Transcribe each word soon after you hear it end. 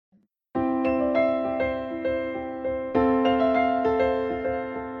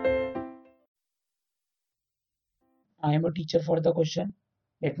I am a teacher for the question.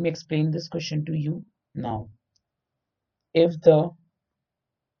 Let me explain this question to you now. If the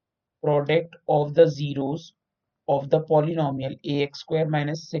product of the zeros of the polynomial ax square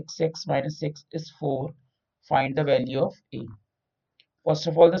minus 6x minus 6 is 4, find the value of a. First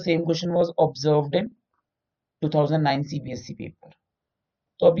of all, the same question was observed in 2009 CBSE paper.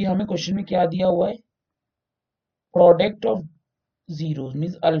 तो अभी हमें question में क्या दिया हुआ है? Product of zeros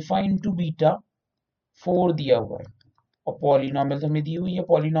means alpha into beta 4 दिया हुआ है और पॉलिनॉमियल हमें दी हुई है.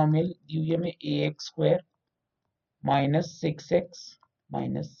 पॉलिनॉमियल दी हुई है हमें ए x square minus 6x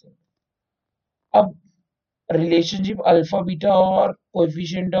minus 6. अब रिलेशनशिप अल्फा बीटा और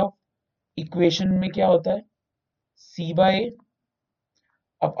कोएफिशिएंट ऑफ इक्वेशन में क्या होता है? C by A.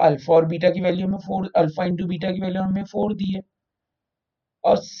 अब अल्फा और बीटा की वैल्यू हमें 4, अल्फा इंटू बीटा की वैल्यू हमें 4 दी है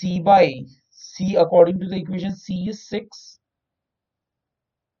और C by C according to the equation C is 6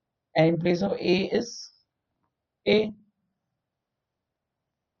 and in place of a is a.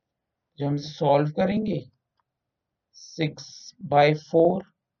 जो हम सॉल्व करेंगे 6/4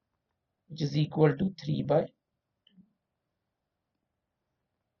 which is equal to 3/2.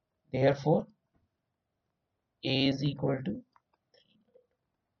 Therefore a is equal to 3.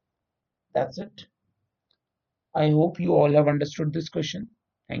 That's it. I hope you all have understood this question.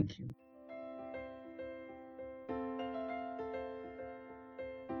 Thank you.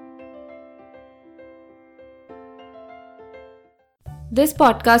 This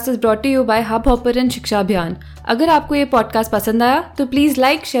podcast is brought to you bye hub hopper and शिक्षा अभियान. अगर आपको ये podcast पसंद आया तो please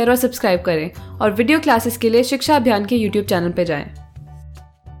like, share और subscribe करें और वीडियो क्लासेस के लिए शिक्षा अभियान के यूट्यूब चैनल पर जाएं.